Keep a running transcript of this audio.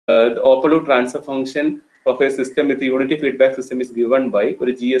the open loop transfer function of a system with a unity feedback system is given by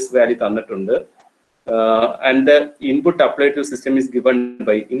ഒരു GS value തന്നിട്ടുണ്ട്. And the input applied to system is given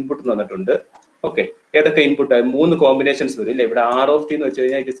by input തന്നിട്ടുണ്ട്. Okay, ഏതൊക്കെ input ആയി 3 combinations വരും അല്ലേ. ഇവിടെ R of t എന്ന് വെച്ച്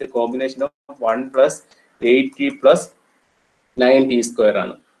കഴിഞ്ഞാൽ it is A combination of 1 plus 8t plus 9t square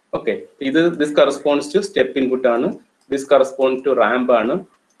ആണ്. ഓക്കെ, ഇത് this corresponds to step input ആണ്, ദിസ് കറസ്പോണ്ട്സ് ടു റാമ്പ് ആണ്.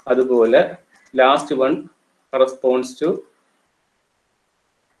 അതുപോലെ ലാസ്റ്റ് വൺ കറസ്പോണ്ട്സ് ടു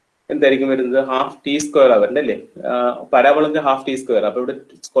എന്തായിരിക്കും വരുന്നത്, ഹാഫ് ടി സ്ക്വയർ ആവരുത് അല്ലേ. പരാബോളിന്റെ ഹാഫ് ടി സ്ക്വയർ, അപ്പൊ ഇവിടെ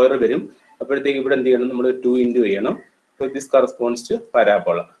സ്ക്വയർ വരും. അപ്പോഴത്തേക്ക് ഇവിടെ എന്ത് ചെയ്യണം, നമ്മൾ 2 ഇൻറ്റു ചെയ്യണം. This corresponds to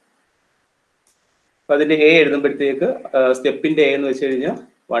parabola. അപ്പൊ അതിന്റെ എ എഴുതുമ്പോഴത്തേക്ക് സ്റ്റെപ്പിന്റെ എ എന്ന് വെച്ച് കഴിഞ്ഞാൽ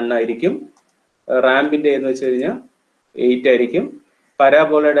 1 ആയിരിക്കും, റാമ്പിന്റെ എ എന്ന് വെച്ച് കഴിഞ്ഞാൽ 8 ആയിരിക്കും,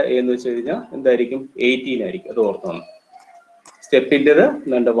 പരാബോളയുടെ എ എന്ന് വെച്ച് കഴിഞ്ഞാൽ എന്തായിരിക്കും 18 ആയിരിക്കും. അത് ഓർത്തോണം. സ്റ്റെപ്പിൻ്റെത്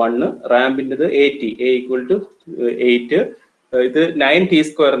 1, റാമ്പിൻ്റെത് 80, എ ഈക്വൽ ടു 8. ഇത് 9t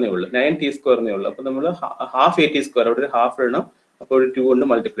സ്ക്വയറിനേ ഉള്ളൂ, 9t സ്ക്വയറിനേ ഉള്ളൂ. അപ്പൊ നമ്മൾ ഹാഫ് 80 സ്ക്വയർ, അവിടെ ഒരു ഹാഫ് ഇടണം, അപ്പോൾ ഒരു 2 കൊണ്ട്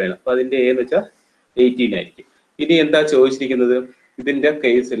മൾട്ടിപ്ലൈ ചെയ്യണം. അപ്പൊ അതിന്റെ എ എന്ന് വെച്ചാൽ 18 ആയിരിക്കും. ഇനി എന്താ ചോദിച്ചിരിക്കുന്നത്, ഇതിന്റെ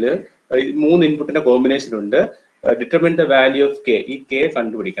കേസിൽ 3 ഇൻപുട്ടിന്റെ കോമ്പിനേഷൻ ഉണ്ട്. Determine the value of K, ഈ കെ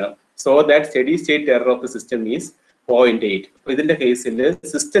കണ്ടുപിടിക്കണം. So that steady state error of the system is 0.8. അപ്പൊ ഇതിന്റെ കേസിൽ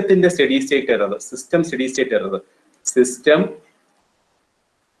സിസ്റ്റത്തിന്റെ steady state error, system steady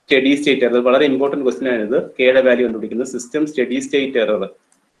state error വളരെ ഇമ്പോർട്ടന്റ് ക്വസ്റ്റ്യൻ ആണിത്. കെയുടെ വാല്യൂ കണ്ടുപിടിക്കുന്നത്. സിസ്റ്റം സ്റ്റഡി സ്റ്റേറ്റ് എറർ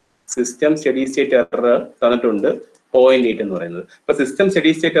തന്നിട്ടുണ്ട് 0.8 എന്ന് പറയുന്നത്. അപ്പൊ സിസ്റ്റം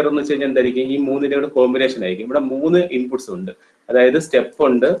സ്റ്റഡി സ്റ്റേറ്റ് എറർ എന്ന് വെച്ച് കഴിഞ്ഞാൽ എന്തായിരിക്കും, ഈ 3 കോമ്പിനേഷൻ ആയിരിക്കും. ഇവിടെ 3 ഇൻപുട്സ് ഉണ്ട്, അതായത് സ്റ്റെപ്പ്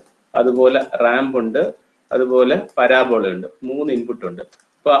ഉണ്ട്, അതുപോലെ റാമ്പ് ഉണ്ട്, അതുപോലെ പരാബോള ഉണ്ട്. 3 ഇൻപുട്ട് ഉണ്ട്.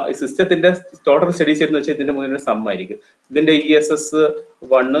 അപ്പൊ സിസ്റ്റത്തിന്റെ ടോട്ടൽ സ്റ്റഡി സ്റ്റേറ്റ് എന്ന് വെച്ചാൽ ഇതിന്റെ 3 സം ആയിരിക്കും. ഇതിന്റെ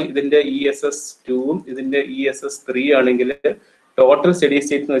ESS1, ഇതിന്റെ ESS2, ഇതിന്റെ ESS3 ആണെങ്കിൽ ടോട്ടൽ സ്റ്റഡി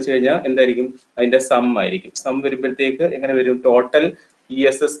സ്റ്റേറ്റ് എന്ന് വെച്ച് കഴിഞ്ഞാൽ എന്തായിരിക്കും, അതിന്റെ സം ആയിരിക്കും. സം വരുമ്പോഴത്തേക്ക് എങ്ങനെ വരും, total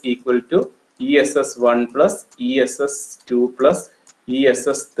ESS equal to ESS1 plus ESS2 plus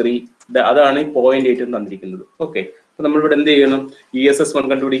ESS3. അതാണ് ഈ 0.8 തന്നിരിക്കുന്നത്. ഓക്കെ, അപ്പൊ നമ്മളിവിടെ എന്ത് ചെയ്യണം, ESS1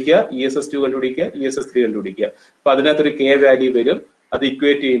 കണ്ടുപിടിക്കുക, ESS2 കണ്ടുപിടിക്കുക, ESS3 കണ്ടുപിടിക്കുക. അപ്പൊ അതിനകത്തൊരു കെ വാല്യൂ വരും. അത്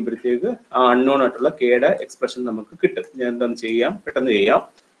ഇക്വേറ്റ് ചെയ്യുമ്പോഴത്തേക്ക് ആ അൺനോൺ ആയിട്ടുള്ള കെയുടെ എക്സ്പ്രഷൻ നമുക്ക് കിട്ടും. ഞാൻ എന്താണ് ചെയ്യാം, പെട്ടെന്ന് ചെയ്യാം.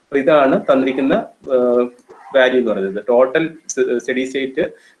 അപ്പൊ ഇതാണ് തന്നിരിക്കുന്ന വാല്യൂ എന്ന് പറയുന്നത്. Total steady state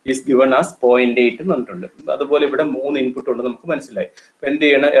is given as 0.8 എന്ന് പറഞ്ഞിട്ടുണ്ട്. അതുപോലെ ഇവിടെ 3 ഇൻപുട്ട് ഉണ്ട്, നമുക്ക് മനസ്സിലായി. അപ്പൊ എന്ത്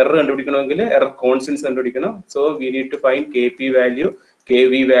ചെയ്യണം, എറർ കണ്ടുപിടിക്കണമെങ്കിൽ എറർ കോൺസ്റ്റൻസ് കണ്ടുപിടിക്കണം. So we need to find KP value,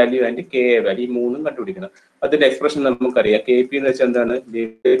 KV value and KA value. ഈ 3 കണ്ടുപിടിക്കണം. അതിന്റെ എക്സ്പ്രഷൻ നമുക്കറിയാം. KP എന്ന് വെച്ചാൽ എന്താണ്,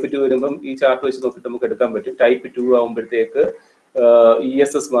 ടൈപ്പ് 2 വരുമ്പം ഈ ചാർട്ട് വെച്ച് നോക്കിയിട്ട് നമുക്ക് എടുക്കാൻ പറ്റും. ടൈപ്പ് 2 ആകുമ്പോഴത്തേക്ക്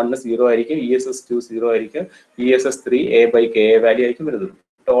ESS1 0 ആയിരിക്കും, ESS2 0 ആയിരിക്കും, ESS3 A/KA വാല്യൂ ആയിരിക്കും വരുന്നത്.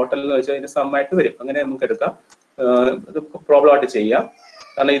 ടോട്ടൽ എന്ന് വെച്ചാൽ അതിന്റെ സം ആയിട്ട് വരും. അങ്ങനെ നമുക്ക് എടുക്കാം. ഇത് പ്രോബ്ലം ആയിട്ട് ചെയ്യാം,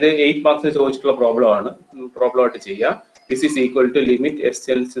 കാരണം ഇത് 8 മാർക്സിന് ചോദിച്ചിട്ടുള്ള പ്രോബ്ലം ആണ്. പ്രോബ്ലം ആയിട്ട് ചെയ്യാം. This is equal to limit S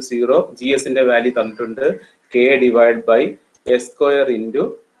tends to 0. GS ന്റെ വാല്യൂ തന്നിട്ടുണ്ട്, K divide by S square into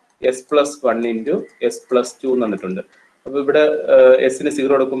S+1 into S+2 തന്നിട്ടുണ്ട്. അപ്പൊ ഇവിടെ എസിന്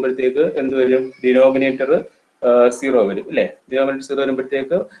 0 എടുക്കുമ്പോഴത്തേക്ക് എന്ത് വരും, ഡിനോമിനേറ്റർ 0 വരും അല്ലേ. ഡിനോമിനേറ്റർ 0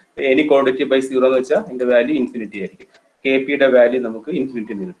 വരുമ്പോഴത്തേക്ക് എനി ക്വാണ്ടിറ്റി ബൈ 0 എന്ന് വെച്ചാൽ അതിന്റെ വാല്യൂ ഇൻഫിനിറ്റി ആയിരിക്കും. KPയുടെ വാല്യൂ നമുക്ക്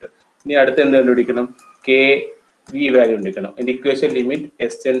ഇൻഫിനിറ്റി കിട്ടും. ഇനി അടുത്ത് എന്ത് കണ്ടുപിടിക്കണം, KV വാല്യൂ കണ്ടുപിടിക്കണം. അതിന്റെ equation limit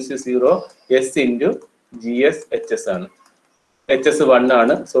S tends to 0, S into GS HS ആണ്. HS 1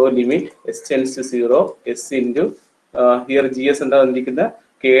 ആണ്. So limit S tends to 0, S into here GS എന്താ തന്നിരിക്കുന്നത്,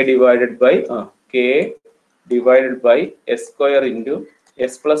 K divided by S square into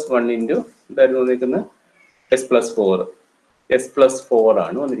S+1 into എന്തായിരുന്നു വന്നിരിക്കുന്നത്, S+4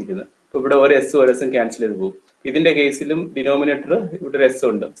 ആണ് വന്നിരിക്കുന്നത്. അപ്പൊ ഇവിടെ ഒരു S ഒരു S ക്യാൻസൽ ചെയ്ത് പോകും. ഇതിന്റെ കേസിലും ഡിനോമിനേറ്റർ ഇവിടെ ഒരു S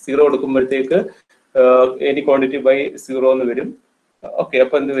ഉണ്ട്. 0 എടുക്കുമ്പോഴത്തേക്ക് എനി ക്വാണ്ടിറ്റി ബൈ 0 എന്ന് വരും. ഓക്കെ,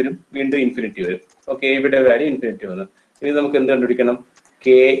 അപ്പൊ എന്ത് വരും, വീണ്ടും ഇൻഫിനിറ്റി വരും. ഓക്കെ, ഇവിടെ വാല്യൂ ഇൻഫിനിറ്റി വന്നു. ഇനി നമുക്ക് എന്ത് കണ്ടുപിടിക്കണം,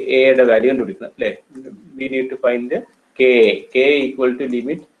 KAയുടെ വാല്യൂ കണ്ടുപിടിക്കണം അല്ലെ. We need to find KA. K equal to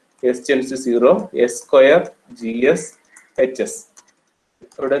limit S tends to 0, S square GS HS.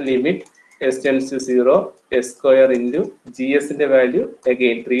 ഇവിടെ limit S tends to 0, S square into GS ന്റെ value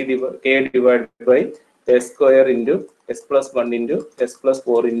again K divide by S square into S+1 into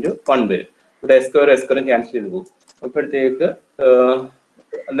S+4 into 1 വരും. ഇവിടെ S സ്ക്വയറും cancel ചെയ്ത് പോകും. അപ്പോഴത്തേക്ക്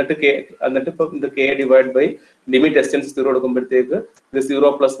എന്നിട്ട് ഇപ്പം ഇത് K divide by limit S tends 0 എടുക്കുമ്പോഴത്തേക്ക് ഇത്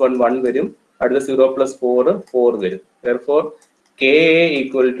 0+1 1 വരും. അടുത്ത 0+4 വരും. Therefore KA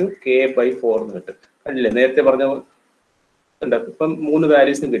equal to K/4 എന്ന് കിട്ടും അല്ലേ. നേരത്തെ പറഞ്ഞ ഇപ്പം 3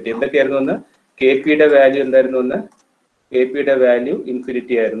 വാല്യൂസും കിട്ടി. എന്തൊക്കെയായിരുന്നു എന്ന്, KPയുടെ വാല്യൂ എന്തായിരുന്നു എന്ന്, KPയുടെ വാല്യൂ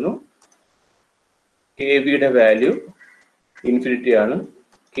ഇൻഫിനിറ്റി ആയിരുന്നു, KVയുടെ വാല്യൂ ഇൻഫിനിറ്റി ആണ്,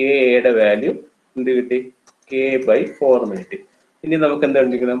 KAയുടെ വാല്യൂ എന്ത് കിട്ടി, K/4 എന്ന് കിട്ടി. ഇനി നമുക്ക് എന്താ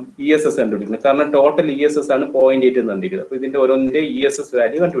കണ്ടുപിടിക്കണം? ESS കണ്ടുപിടിക്കണം. കാരണം ടോട്ടൽ ESS ആണ് 0.8 എന്ന് കണ്ടിരിക്കുന്നത്. അപ്പൊ ഇതിന്റെ ഓരോന്നിന്റെ ESS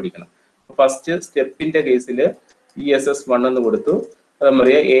വാല്യൂ കണ്ടുപിടിക്കണം. ഫസ്റ്റ് സ്റ്റെപ്പിന്റെ കേസിൽ ESS 1 എന്ന് കൊടുത്തു. അത്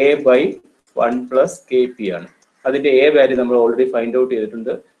നമ്മളറിയാം A/1 + KP ആണ്. അതിന്റെ A വാല്യൂ നമ്മൾ ഓൾറെഡി ഫൈൻഡ് ഔട്ട്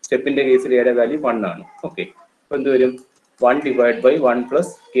ചെയ്തിട്ടുണ്ട്. സ്റ്റെപ്പിന്റെ കേസിൽ A യുടെ വാല്യൂ 1 ആണ്. ഓക്കെ, അപ്പൊ എന്ത് വരും? 1/1 +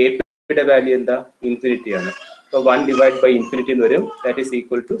 KP യുടെ വാല്യൂ എന്താ? ഇൻഫിനിറ്റി ആണ്. So 1/∞ എന്ന് വരും. That is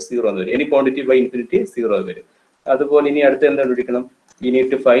equal to 0 എന്ന് വരും. Any quantity by infinity 0 വരും. അതുപോലെ ഇനി അടുത്ത് എന്താ കണ്ടുപിടിക്കണം? You need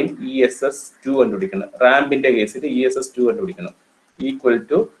to find ESS2 കണ്ടുപിടിക്കണം. റാമ്പിന്റെ കേസിൽ ESS2 കണ്ടുപിടിക്കണം. Equal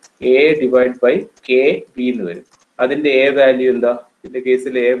to A/KB എന്ന് വരും. അതിന്റെ A വാല്യൂ എന്താ? ഇതിന്റെ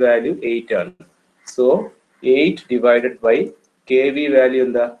കേസിൽ A വാല്യൂ 8 ആണ്. So 8/KB വാല്യൂ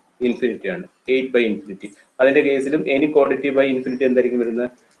എന്താ? ഇൻഫിനിറ്റി ആണ്. 8/∞. അതിന്റെ കേസിലും any quantity by infinity എന്തായിരിക്കും വരുന്നത്?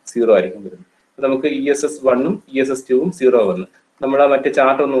 0 ആയിരിക്കും വരുന്നത്. നമുക്ക് ESS1ഉം ESS2ഉം 0 വന്നു. നമ്മൾ ആ മറ്റേ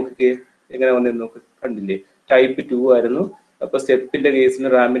ചാർട്ട് ഒന്ന് നോക്കിക്കേ, എങ്ങനെ വന്നെന്ന് നോക്ക്. കണ്ടില്ലേ? ടൈപ്പ് 2 ആയിരുന്നു. അപ്പൊ സ്റ്റെപ്പിന്റെ കേസിലും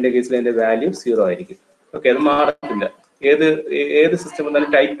റാമ്പിന്റെ കേസിലും അതിന്റെ വാല്യൂ 0 ആയിരിക്കും. ഓക്കെ, അത് മാറത്തില്ല. ഏത് സിസ്റ്റം വന്നാലും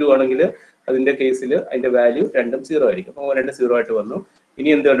ടൈപ്പ് 2 ആണെങ്കിൽ അതിന്റെ കേസിൽ അതിന്റെ വാല്യൂ രണ്ടും 0 ആയിരിക്കും. അപ്പൊ രണ്ട് 0 ആയിട്ട് വന്നു. ഇനി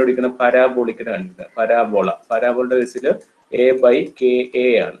എന്ത് കണ്ടുപിടിക്കണം? പരാബോളിക്കിന്റെ കണ്ടുപിടിക്കണം. പരാബോളയുടെ കേസിൽ A/KA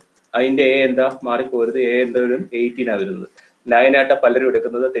ആണ്. അതിന്റെ A എന്താ? മാറിപ്പോരുത്. A എന്തായാലും 18 ആണ് വരുന്നത്. 9 ആയിട്ടാ പലരും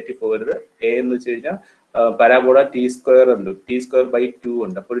എടുക്കുന്നത്, തെറ്റിപ്പോകരുത്. A എന്ന് വെച്ച് കഴിഞ്ഞാൽ പരാബോള T² ഉണ്ട്, T²/2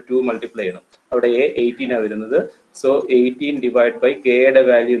 ഉണ്ട്. അപ്പോൾ 2 മൾട്ടിപ്ലൈ ചെയ്യണം. അവിടെ A 18 ആണ് വരുന്നത്. സോ 18/K യുടെ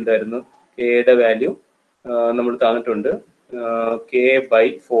വാല്യൂ എന്തായിരുന്നു? K യുടെ വാല്യൂ നമ്മൾ തന്നിട്ടുണ്ട്,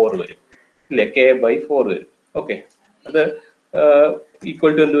 K/4 വരും ഇല്ലേ? K/4 വരും. ഓക്കെ, അത്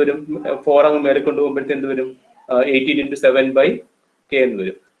ഈക്വൽ ടു എന്ത് വരും? 4 അങ്ങ് മേലെ കൊണ്ടുപോകുമ്പോഴത്തെ എന്ത് വരും? 18 × 7/K എന്ന്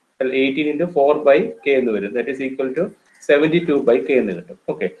വരും. 18 × 4/K എന്ന് വരും. That is equal to 72/K എന്ന് കിട്ടും.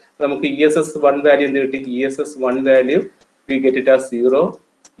 ഓക്കെ, നമുക്ക് ESS1 വാല്യൂ എന്ത് കിട്ടി? ESS1 value we get it as 0,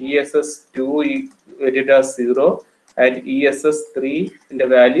 ESS2 we get it as 0 and ESS3 ന്റെ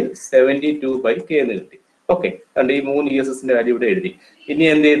വാല്യൂ 72/K എന്ന് കിട്ടി. ഓക്കെ, അതുകൊണ്ട് ഈ 3 ESSന്റെ വാല്യൂ ഇവിടെ എഴുതി. ഇനി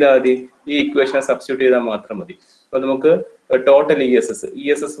എന്ത് ചെയ്താൽ മതി? ഈ ഇക്വേഷനെ സബ്സ്റ്റിറ്റ്യൂട്ട് ചെയ്താൽ മാത്രം മതി. അപ്പൊ നമുക്ക് ടോട്ടൽ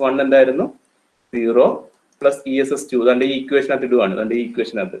ESS1 എന്തായിരുന്നു? 0 + ESS2. അതുകൊണ്ട് ഈ ഇക്വേഷനകത്ത് ഇടുവാണ്. അതുകൊണ്ട് ഈ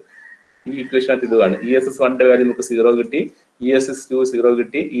ഇക്വേഷനകത്ത് ഇടുവാണ്. ESS1ന്റെ വാല്യൂ നമുക്ക് 0 കിട്ടി, ESS2 0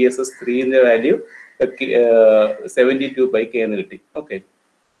 കിട്ടി, ESS3ന്റെ വാല്യൂ 72/K എന്ന് കിട്ടി. ഓക്കെ,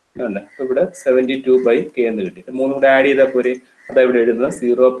 അപ്പൊ ഇവിടെ 72/K എന്ന് കിട്ടി. മൂന്നും കൂടെ ആഡ് ചെയ്താൽ പോരെ? അതാ ഇവിടെ എഴുതുന്നത്.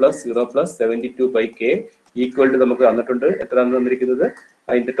 0 + 0 + 72/K ഈക്വൽ ടു നമുക്ക് തന്നിട്ടുണ്ട്. എത്രയാണ് തന്നിരിക്കുന്നത്?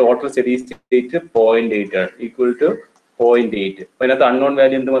 അതിന്റെ ടോട്ടൽ സ്റ്റഡി സ്റ്റേറ്റ് 0.8 ആണ്. Equal to 0.8. അപ്പൊ അതിനകത്ത് അൺനോൺ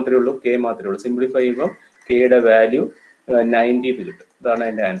വാല്യൂ എന്ത് മാത്രമേ ഉള്ളൂ? K മാത്രമേ ഉള്ളൂ. സിംപ്ലിഫൈ ചെയ്യുമ്പോൾ K യുടെ വാല്യൂ 90 കിട്ടും. ഇതാണ്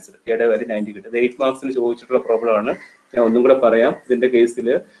അതിന്റെ ആൻസർ. K യുടെ വാല്യൂ 90 കിട്ടും. 8 മാർക്സിന് ചോദിച്ചിട്ടുള്ള പ്രോബ്ലം ആണ്. ഞാൻ ഒന്നും കൂടെ പറയാം. ഇതിന്റെ കേസിൽ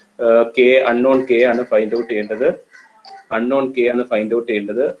അൺനോൺ K ആണ് ഫൈൻഡ് ഔട്ട്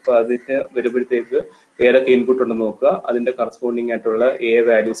ചെയ്യേണ്ടത്. അപ്പൊ അതിന് വരുമ്പോഴത്തേക്ക് ഏതൊക്കെ ഇൻപുട്ട് ഉണ്ടെന്ന് നോക്കുക. അതിന്റെ കറസ്പോണ്ടിങ് ആയിട്ടുള്ള A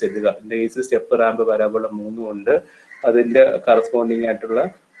വാല്യൂസ് എഴുതുക. ഇതിന്റെ കേസിൽ സ്റ്റെപ്പ്, റാമ്പ്, പരാബോള 3 ഉണ്ട്. അതിന്റെ കറസ്പോണ്ടിങ് ആയിട്ടുള്ള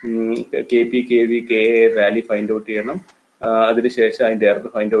KP, KV, KA value find out ചെയ്യണം. അതിനുശേഷം അതിന്റെ എറർ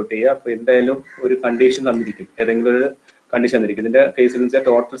ഫൈൻഡ് ഔട്ട് ചെയ്യുക. അപ്പൊ എന്തായാലും ഒരു കണ്ടീഷൻ തന്നിരിക്കും, ഏതെങ്കിലും ഒരു കണ്ടീഷൻ തന്നിരിക്കും. ഇതിന്റെ കേസിൽ വെച്ചാൽ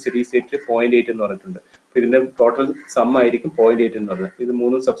ടോട്ടൽ സ്റ്റഡി സ്റ്റേറ്റ് 0.8 എന്ന് പറഞ്ഞിട്ടുണ്ട്. അപ്പൊ ഇതിന്റെ ടോട്ടൽ സം ആയിരിക്കും 0.8 എന്ന് പറഞ്ഞത്. ഇത്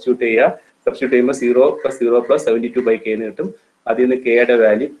മൂന്നും സബ്സ്റ്റിറ്റ്യൂട്ട് ചെയ്യുമ്പോൾ 0 + 0 + 72/K എന്ന് കിട്ടും. അതിൽ നിന്ന് K യുടെ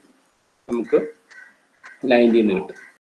വാല്യൂ നമുക്ക് 90 എന്ന് കിട്ടും.